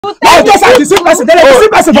Now just like the same person,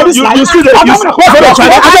 for this life. You see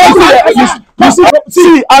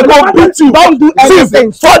see, I go beat you. Don't do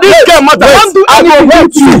anything. For this game matter, don't do anything. I go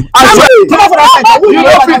beat you. I swear. You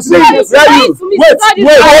know fit see. Wait.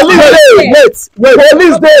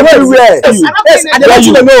 Police dey everywhere. I dey let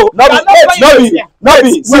you know. No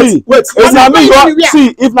be. See, wait. If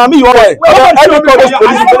na me you want, let me call this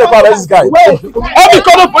police to arrest this guy. Let me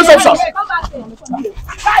call the police officers.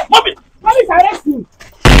 Mommy, arrest him.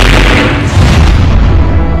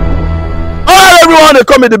 Alright everyone, they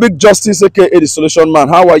call me the Big Justice, aka the Solution Man.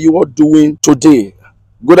 How are you all doing today?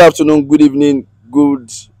 Good afternoon, good evening,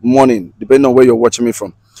 good morning, depending on where you're watching me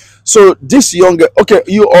from. So this young girl, okay,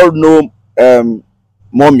 you all know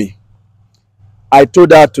Mommy. I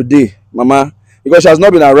told her today, Mama, because she has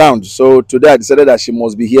not been around. So today I decided that she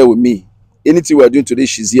must be here with me. Anything we're doing today,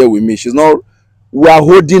 she's here with me. We are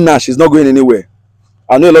holding her, she's not going anywhere.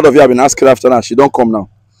 I know a lot of you have been asking after her, she don't come now.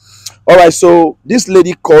 Alright, so this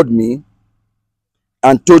lady called me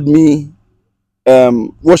and told me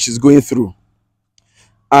what she's going through.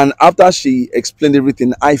 And after she explained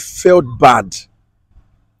everything, I felt bad.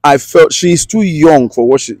 I felt she's too young for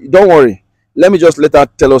what she... Don't worry. Let me just let her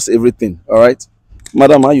tell us everything. All right?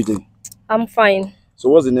 Madam, how you doing? I'm fine. So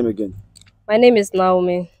what's the name again? My name is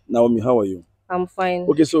Naomi. Naomi, how are you? I'm fine.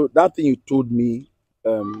 Okay, so that thing you told me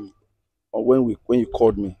when you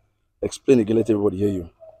called me, explain again, let everybody hear you.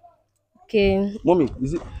 Okay. Mommy,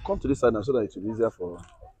 come to this side now so that it will be easier for her.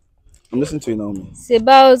 I'm listening to you, Naomi. It's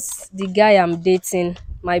about the guy I'm dating,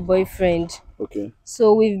 my boyfriend. Okay.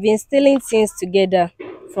 So we've been stealing things together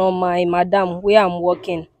from my madam where I'm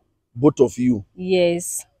working. Both of you?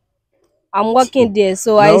 Yes. I'm working there,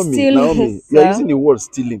 so Naomi, I still... Naomi, you are using the word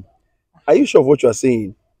stealing. Are you sure of what you are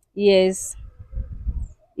saying? Yes.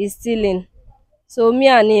 He's stealing. So me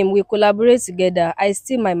and him, we collaborate together. I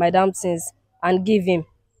steal my madam things and give him,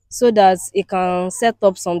 so that he can set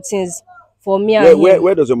up some things for me and him.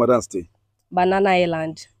 Where does your madam stay? Banana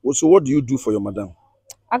Island. So what do you do for your madam?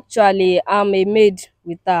 Actually, I'm a maid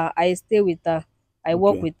with her. I stay with her. I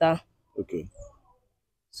work with her. Okay.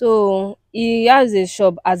 So he has a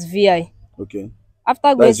shop as VI. Okay.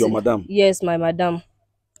 After That's your madam? Yes, my madam.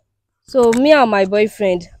 So me and my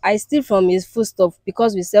boyfriend, I steal from his food stuff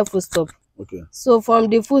because we sell food stuff. Okay. So from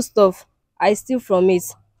the food stuff, I steal from it,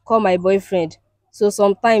 call my boyfriend. So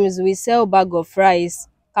sometimes we sell bag of rice,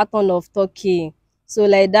 carton of turkey, so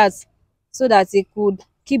like that, so that he could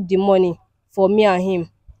keep the money for me and him.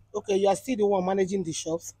 Okay, you are still the one managing the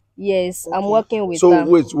shops? Yes, okay. I'm working with her. So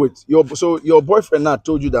wait. Your boyfriend now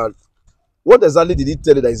told you that. What exactly did he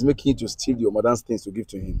tell you that is making you to steal your madam's things to give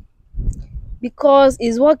to him? Because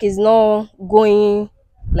his work is not going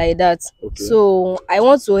like that. Okay. So I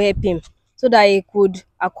want to help him so that he could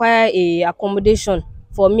acquire a accommodation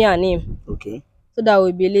for me and him. Okay. So that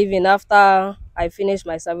we'll be living after I finish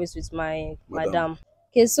my service with my madam.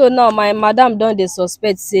 Okay, so now my madam don dey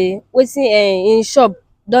suspect say wetin in shop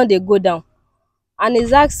don dey go down, and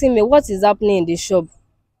he's asking me what is happening in the shop.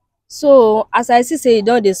 So as I see say he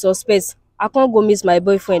don dey suspect, I can't go meet my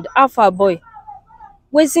boyfriend. How far, boy?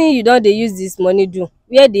 Wetin you don dey use this money do?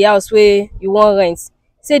 Where the house where you wan rent?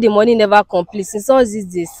 Say the money never complete. Since all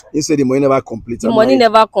this. He said the money never complete. The money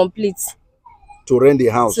never complete. To rent the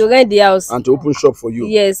house. To rent the house. And to open shop for you.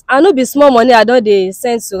 Yes. I no be small money I don dey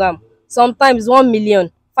send to am. Sometimes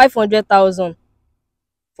 1,500,000.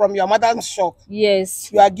 From your madam's shop?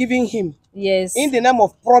 Yes. You are giving him? Yes. In the name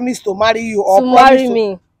of promise to marry you or to marry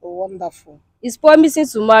me. Oh, wonderful. He's promising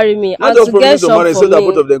to marry me. Not and just to get shop for me. So that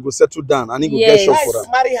both of them go settle down and he go get shop for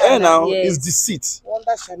her. Marry her now. Yes. It's deceit.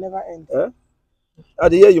 Wonder shall never end. I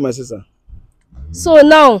hear you, my sister. So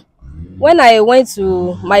now, when I went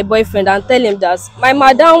to my boyfriend and tell him that my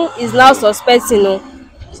madam is now suspecting,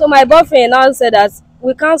 so my boyfriend now said that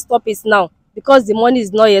we can't stop it now because the money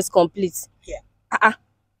is not yet complete. Yeah.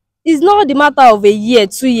 It's not the matter of a year,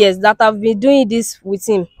 2 years that I've been doing this with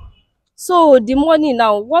him. So the money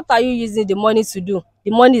now, what are you using the money to do?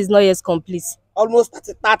 The money is not yet complete. Almost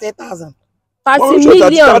 30,000. 30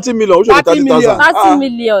 million. 30 million. 30 million. 30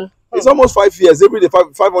 million. It's almost 5 years. Every day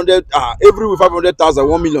 500. Every week 500,000,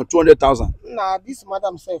 1 million, 200,000. Nah, this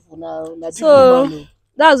madam self now. So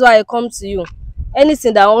that's why I come to you.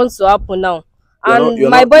 Anything that wants to happen now, and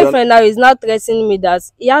my boyfriend now is now threatening me that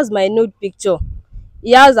he has my nude picture,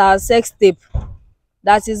 he has our sex tape,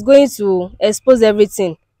 that is going to expose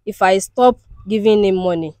everything if I stop giving him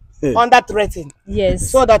money. Under threatening? Yes.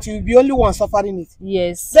 So that you will be only one suffering it?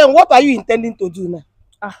 Yes. Then what are you intending to do now?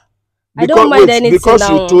 I don't mind anything because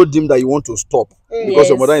now. You told him that you want to stop. Because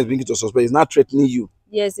your mother is beginning to suspect. He's not threatening you.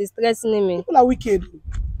 Yes, he's threatening me. People are wicked.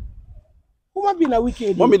 Human beings are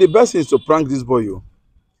wicked. Mommy, the best thing is to prank this boy.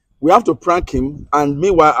 We have to prank him, and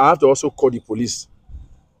meanwhile, I have to also call the police.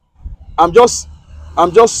 I'm just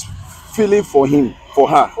feeling for him, for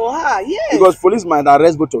her. For her, yes. Because police might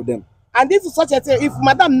arrest both of them. And this is such a thing. If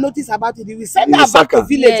madam notice about it, he will send He her will back sack to her.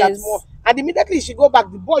 village at Yes. more. And immediately she go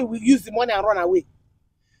back, the boy will use the money and run away.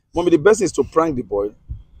 Mommy, the best is to prank the boy.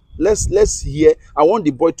 Let's hear. I want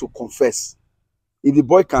the boy to confess. If the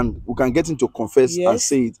boy we can get him to confess and Yes.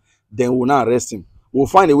 say it, then we'll not arrest him. We'll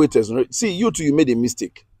find a way to exonerate. See, you two, you made a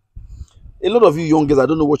mistake. A lot of you young girls, I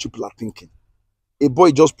don't know what you people are thinking. A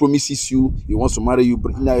boy just promises you he wants to marry you,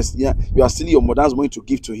 but you are still your mother's money to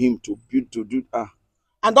give to him to do.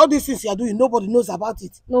 And all these things you are doing, nobody knows about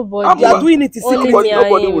it. Nobody. You are doing it in Only secret. me and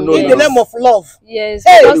Nobody him. will know In the this. name of love. Yes,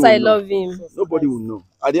 Hey! because I Nobody will know. love him. Nobody will know.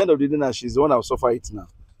 At the end of the day, now she's the one that will suffer it now.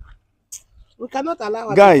 We cannot allow her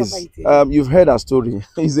to Guys, suffer it. you've heard her story.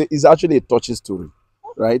 It's actually a touching story,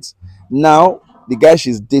 right? Now the guy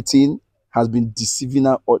she's dating has been deceiving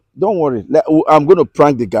her. Don't worry, I'm going to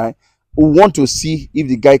prank the guy. We want to see if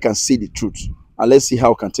the guy can say the truth, and let's see how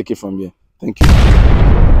we can take it from here. Thank you.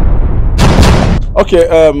 Okay.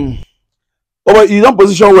 Oh, but you don't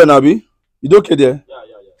position well, Nabi. You don't care there. Yeah.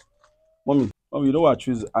 Mommy, you know what I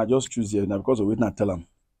choose? I just choose here now because of waiting. I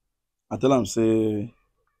tell him, say,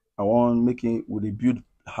 I want making with a build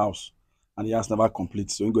house, and the house never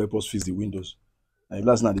complete, so he go help us fix the windows. And if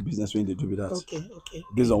that's not the business when they do with that, Okay.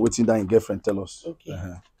 based on waiting that your girlfriend tell us. Okay.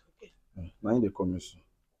 Now in the comments.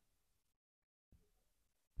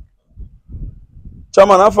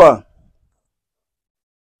 Chairman Alpha.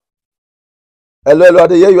 Hello, I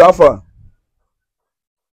dey hear you, Alpha.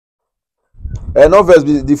 No verse,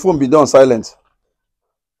 the phone be done silent.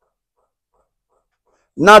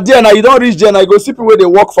 Now you don't reach there. Now you go see people where they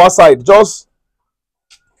walk for outside. Just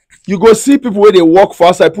you go see people where they walk for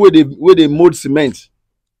outside, people where they mold cement.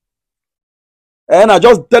 And I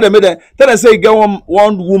just tell them say you get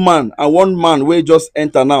one woman and one man where just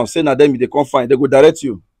enter now. Say na them they can't find. They go direct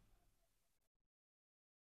you.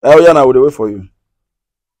 Oh yeah, now we'll wait for you.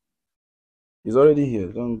 He's already here.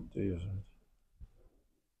 Don't do yourself.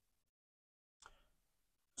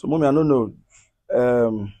 So, mommy, I don't know.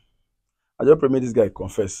 I just pray make this guy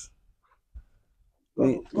confess.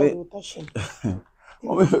 God will touch him.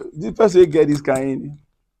 Mommy, this person will get this kind,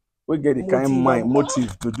 we get the kind Motive. mind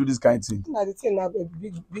motive to do this kind of thing. Now the thing now a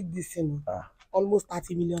big this thing. Almost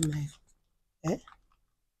 30 million naira.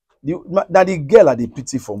 That the girl are the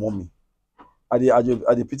pity for mommy. Are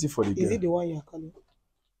the pity for the girl. Is it the one you are calling?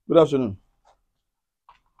 Good afternoon.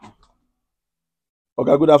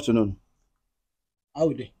 Okay, good afternoon. How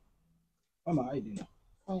are they? Mama, how are they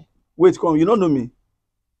now? Wait, come, you don't know me.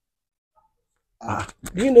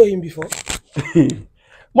 Do you know him before?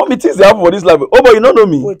 Mommy, things they happen for this life. Oh, but you don't know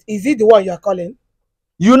me. Wait, is it the one you are calling?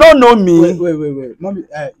 You don't know me. Wait. Mommy,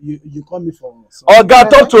 you call me for Oga,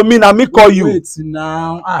 talk to me now. Me call you. Wait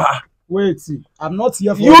now. Wait. I'm not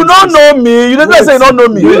here for You don't know me. You don't say you don't know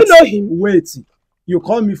me. Do you know him? Wait. You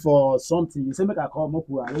call me for something. You say make I come up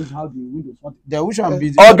with arrange how the windows want. The which one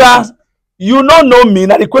be Oga, you don't know me.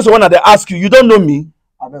 Now the question when they ask you, you don't know me.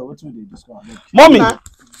 I bet what will they discuss? Mommy,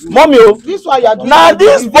 mommy, oh. This one you are doing. Now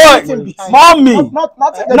this boy, mommy, Not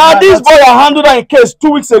now this boy I handled that in case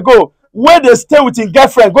 2 weeks ago where they stay with his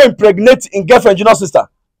girlfriend, go impregnate in girlfriend, you know, sister.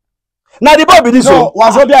 Now the boy be this No,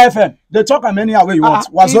 one. Wazobia FM. They talk them anyhow way you want.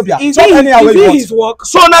 Wazobia. Is Talk anyhow way you want. his work?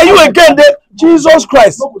 So now you again, Jesus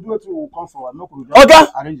Christ. No, we do it to come forward. No, we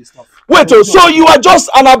Oga, arrange the stuff. wait, oh, so you are just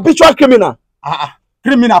an habitual criminal.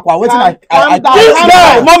 Criminal. Waiting, This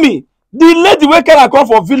guy, mommy, the lady wey carry come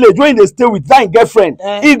for village when they stay with that girlfriend,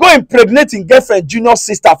 he go impregnate in girlfriend junior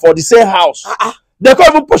sister for the same house. They can't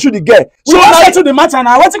even pursue the girl. So now to the matter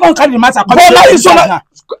now. What's going to carry the matter? But now you so now,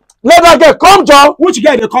 let that girl come, John. Which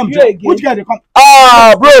girl they come? Which girl they come?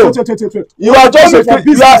 Bro, Wait. you are just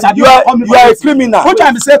you are a criminal. Which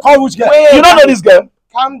time you say call which girl? You don't know this girl.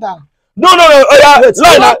 Calm down. No. Lie,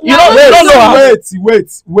 you don't know her.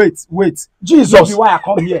 Wait. Jesus. Why I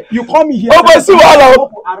come here? You call me here. Oh, but see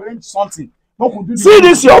what arrange something. See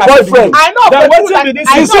this your boyfriend. I know. Then but wetin be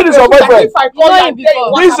this? You see this your boyfriend. If I You know call him you,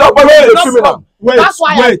 before. This your boyfriend is a criminal. That's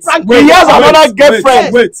why I prank He has another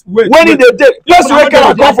girlfriend. Wait. When he dey date, just wey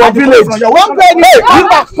carry come from village. Police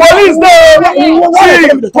dey.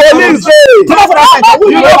 See, police dey.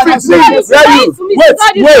 You no fit see where you.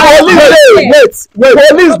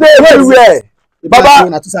 Police dey everywhere.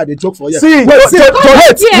 Baba, see, wait.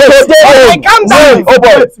 Calm down. Oh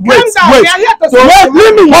boy, wait.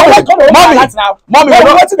 Leave me,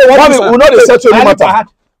 mommy, we no dey settle any matter.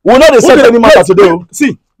 We no dey settle any matter today.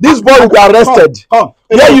 See, this boy will be arrested. Come.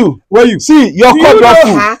 Hear you? Where you? See, your Do court you don know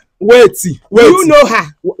full. her? Wait. Do you know her?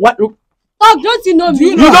 What? Talk, don't you know me?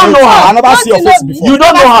 You don't know her. I never see your face before. You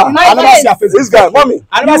don't know her. I never see your face. This guy, mommy.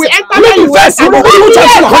 I never see. You first. See,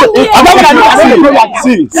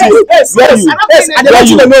 where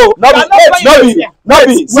you? No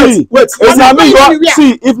be.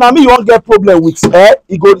 See, if na me you won't get problem with,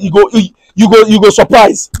 you go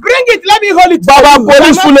surprise. Bring it, let me hold it. Baba,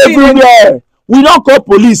 police full everywhere. We don't call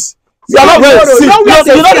police. You are not go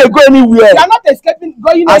anywhere. You are not escaping,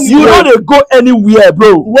 going anywhere. You don't go anywhere,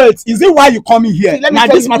 bro. Wait, is it why you coming here? Let me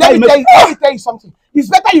tell you something. It's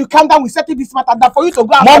better you calm down. We settle this matter than for you to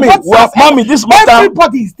go out. Mommy, this matter.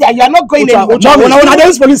 Everybody is there. You are not going anywhere.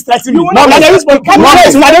 Mommy, police threatening me. Mommy,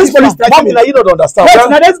 you don't understand. You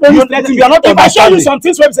are not. If I show you some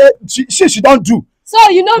things, she don't do. So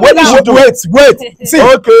you know Wait. See,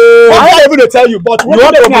 okay. I'm not able to tell you, but you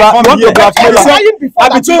want to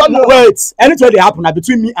wait. Anything they happen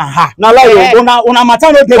between me and her. Now lie you. Una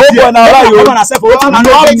matter no get there.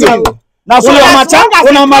 Now so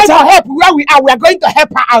your matter help where we are going to help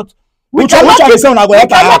her out. We cannot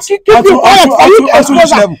keep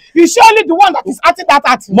you surely the one that is acting that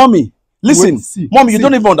acting. Mommy, listen. Mommy, you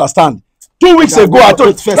don't even understand. 2 weeks ago, I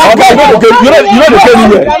told you,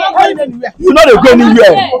 you know they go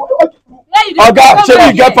anywhere. Oga, shey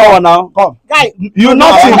you get power now. Come. Guy, you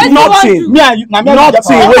nothing. Me and you,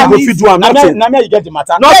 nothing. Wey go fit do am, nothing. Na me you get the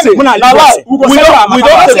matter. Nothing. We don't take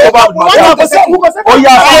over the matter. Oh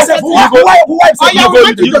yeah,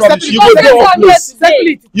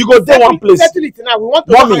 you go dey one place. Settle it now. We want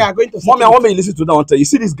to know how you are going to settle it. Mommy, I want me to listen to that one. Tell you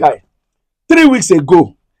see this guy. 3 weeks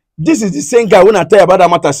ago. This is the same guy when I tell you about that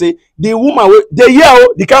matter. Say the woman,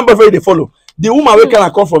 the kind of boyfriend they follow. The woman we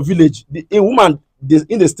can come from village. The woman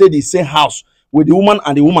in the state the same house with the woman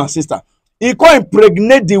and the woman's sister. He can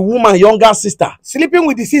impregnate the woman younger sister. Sleeping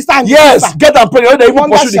with the sister. And yes, the sister. Get them pregnant. They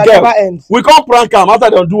even pursue the girl. We can't prank her after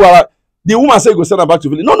they do her. The woman say go send her back to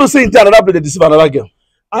village. No, say into another place they deceive another girl.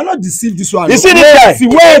 I not deceive this one. You see this guy?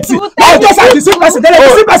 Wait. I just have deceive person. You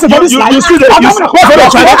see the you see the outcome. You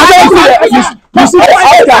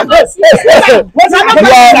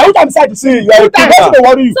are a killer.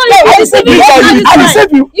 I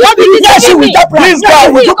deceive you. Yes, you will get this guy.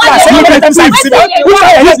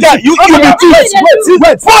 You be thief.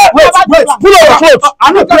 Wait. Pull out your clothes.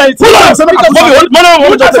 I'm not playing. Pull out.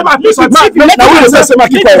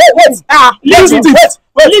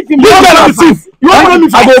 Leave him. You want me?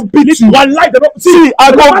 I go beat you. See,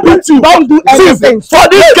 I go beat you. Don't do anything. For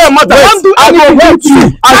this game matter, I go beat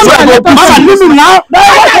you. I go beat you.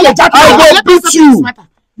 I go beat you.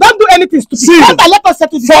 Don't do anything stupid. See, let us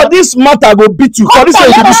settle this. For this matter, I go beat you. For this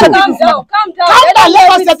exhibition. Calm down.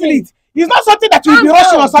 Let us settle it. It's not something that will be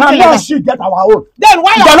rushing or something like that. She get our own. Then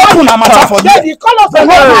why are not putting a matter for them? They call us.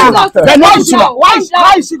 Why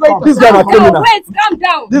is she going to? This guy is criminal. Wait, calm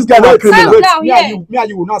down. This guy is criminal. Me and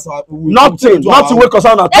you will not. Nothing wake us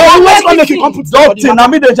out. Nothing. I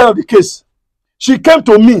mean the end of the case. She came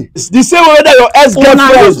to me. The same way that your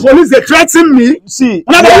ex-girlfriend. Police they threaten me. See,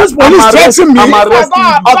 police threaten me.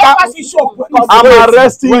 I'm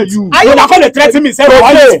arresting you. You not going to threaten me. Say,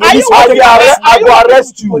 I go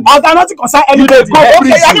arrest you. I got nothing concern any day. See,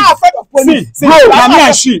 bro, na me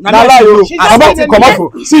and she. I'm about to come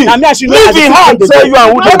up. See, leave in hand. Say you and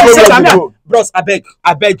who don't go. Bros, I beg.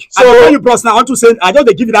 So when you bros now, I want to say I don't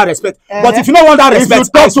give you that respect. But if you don't want that respect, if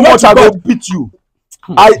you talk too much, I go beat you.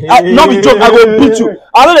 I not be joke. I go beat you.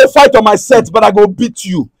 I know they fight on my set, but I go beat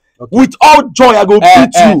you. Okay. With all joy, I go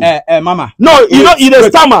beat you. Mama. No, you know, in a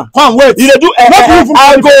stammer. Come wait. You do.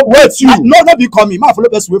 I go wait you. No, be call me. Ma follow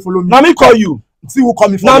person wey follow me. Now me call you. See who call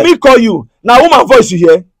me for. Now me call you. Now woman voice you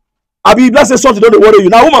hear. I be blessed something don't worry you.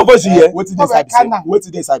 Now woman voice you hear. What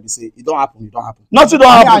this I be say? It don't happen. Nothing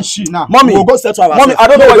don't happen. And she now. Mommy, we'll go settle ourselves. Mommy, I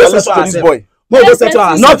don't know why you're listening to this boy. No, go settle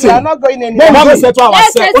ourselves. Nothing. We are not going anywhere. Mommy, go settle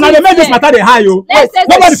ourselves. Una dey make this matter dey high yo.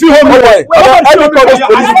 Nobody feel home. Every call those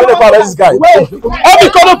police to arrest this guy. Every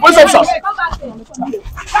call those police officers.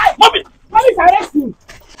 Mommy, is arresting.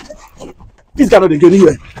 this guy not dey go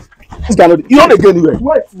anywhere. This guy not. You know they go anywhere.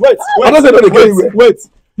 Wait. I don't say no they go anywhere. Wait.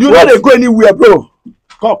 You know they go anywhere, bro.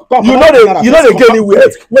 Come. You know they go anywhere.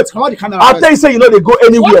 Wait, come on the camera. I tell you say you know they go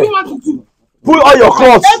anywhere. What do you want to do? Pull all your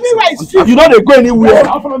clothes. Everywhere is free. You know they go anywhere.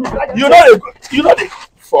 You know they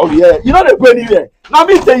for yeah. You know they go anywhere. Now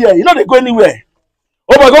me tell you, you know they go anywhere.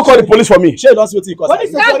 Oh my God, call the police for me. Shey don't wait till Go call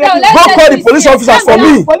the police officers for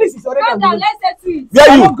me. Police is already Calm down, let's settle it.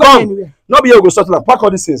 Where you come? Not be here go settle am. Pack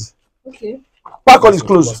all these things. Okay. Pack all these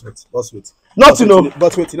clothes. Boss wait. Nothing no.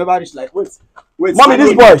 But wait, you never reach like wait. Mommy,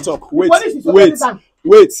 this boy talk.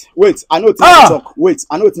 Wait. I know it's not talk. Wait,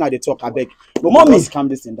 I know it's not they talk. I beg. Mommy, calm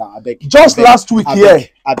this thing down. I beg. Just last week here.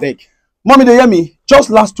 I beg. Mommy, they hear me? Just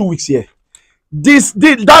last 2 weeks here.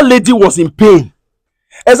 that lady was in pain.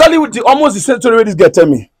 Exactly with almost the same story where this guy tell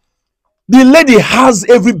me. The lady has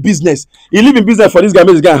every business. He live in business for this guy,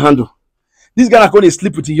 make this guy handle. This guy not going to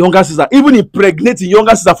sleep with the younger sister, even impregnate the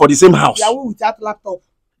younger sister for the same house. Yeah, with that laptop.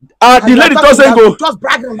 The lady thought say go. Just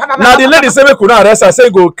bragging. Now the lady say we could not arrest her. Say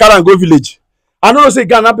go carry and go village. I don't know say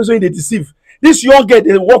Ghana person they deceive. This young girl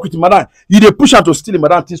they work with madam. You they push her to steal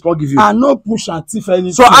madam things can't give you. I no push and thief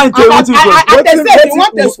anything. So I tell I say you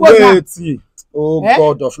want to expose her. Wait. Oh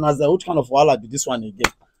God of Nazareth, which kind of wahala be this one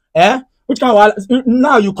again? Which kind of wahala?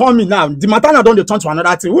 Now you call me now. The matter now don't they turn to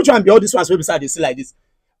another thing. Which one be all this ones wey beside they see like this?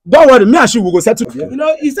 Don't worry, me and she will go settle. You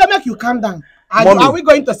know, he said make you calm down. Mommy, are we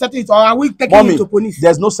going to settle it or are we taking him to police?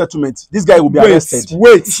 There's no settlement. This guy will be arrested.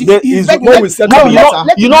 Wait, there is no we settle.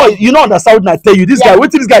 You know understand what I tell you. This guy, what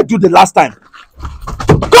did this guy do the last time?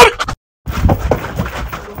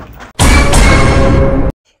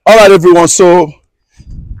 All right, everyone. So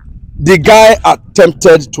the guy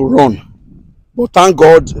attempted to run, but thank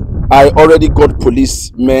God I already got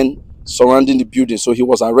policemen surrounding the building, so he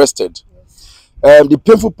was arrested. The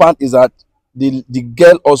painful part is that the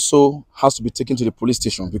girl also has to be taken to the police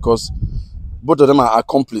station because both of them are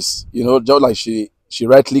accomplices. You know, just like she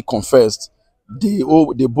rightly confessed, they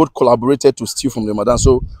both collaborated to steal from the madam.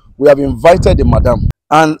 So we have invited the madam,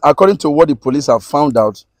 and according to what the police have found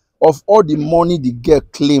out, of all the money the girl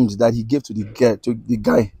claimed that he gave to the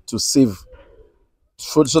guy to save,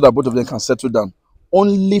 so that both of them can settle down,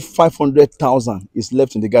 only 500,000 is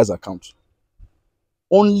left in the guy's account.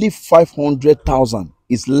 Only 500,000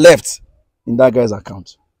 is left in that guy's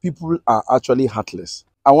account. People are actually heartless.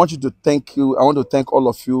 I want to thank all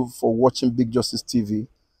of you for watching Big Justice TV.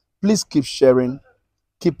 Please keep sharing,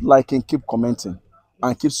 keep liking, keep commenting,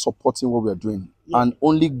 and keep supporting what we are doing. And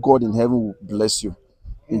only God in heaven will bless you.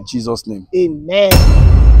 In Jesus' name. Amen.